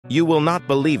You will not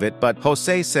believe it, but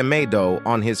Jose Semedo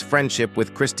on his friendship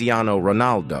with Cristiano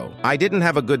Ronaldo. I didn't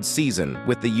have a good season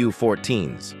with the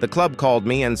U14s. The club called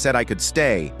me and said I could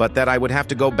stay, but that I would have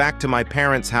to go back to my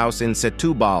parents' house in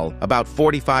Setúbal, about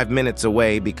 45 minutes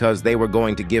away, because they were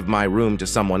going to give my room to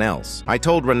someone else. I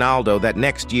told Ronaldo that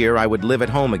next year I would live at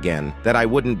home again, that I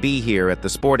wouldn't be here at the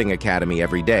sporting academy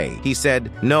every day. He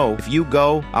said, "No, if you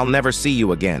go, I'll never see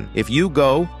you again. If you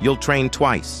go, you'll train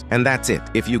twice, and that's it.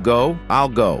 If you go, I'll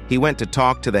go." He went to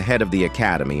talk to the head of the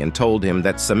academy and told him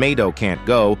that Semedo can't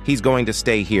go, he's going to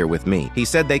stay here with me. He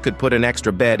said they could put an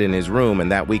extra bed in his room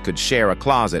and that we could share a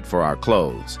closet for our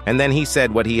clothes. And then he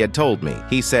said what he had told me.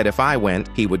 He said if I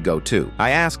went, he would go too. I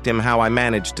asked him how I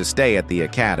managed to stay at the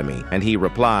academy, and he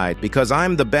replied, "Because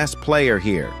I'm the best player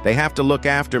here. They have to look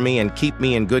after me and keep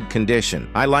me in good condition.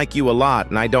 I like you a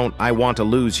lot, and I want to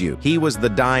lose you." He was the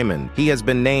diamond. He has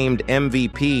been named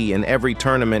MVP in every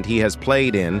tournament he has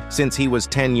played in since he was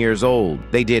 10 years old.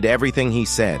 They did everything he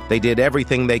said. They did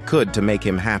everything they could to make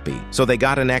him happy. So they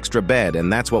got an extra bed,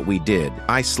 and that's what we did.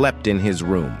 I slept in his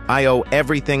room. I owe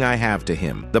everything I have to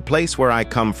him. The place where I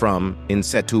come from, in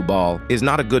Setúbal, is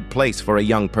not a good place for a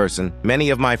young person. Many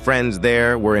of my friends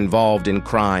there were involved in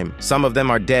crime. Some of them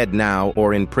are dead now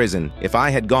or in prison. If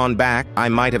I had gone back, I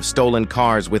might have stolen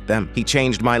cars with them. He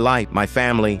changed my life, my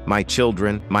family, my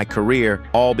children, my career,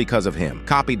 all because of him.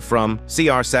 Copied from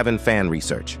CR7 Fan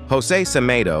Research. Jose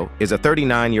Semedo is a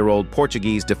 39-year-old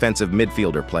Portuguese defensive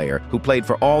midfielder player who played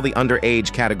for all the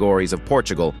underage categories of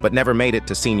Portugal but never made it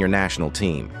to senior national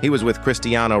team. He was with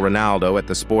Cristiano Ronaldo at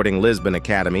the Sporting Lisbon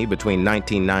Academy between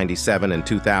 1997 and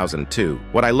 2002.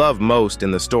 What I love most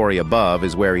in the story above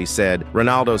is where he said,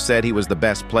 Ronaldo said he was the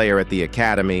best player at the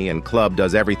academy and club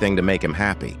does everything to make him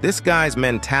happy. This guy's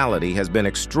mentality has been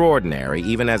extraordinary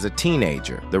even as a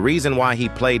teenager, the reason why he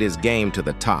played his game to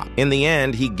the top. In the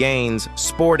end, he gains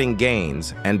sporting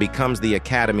gains and becomes the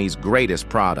academy's greatest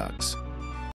products.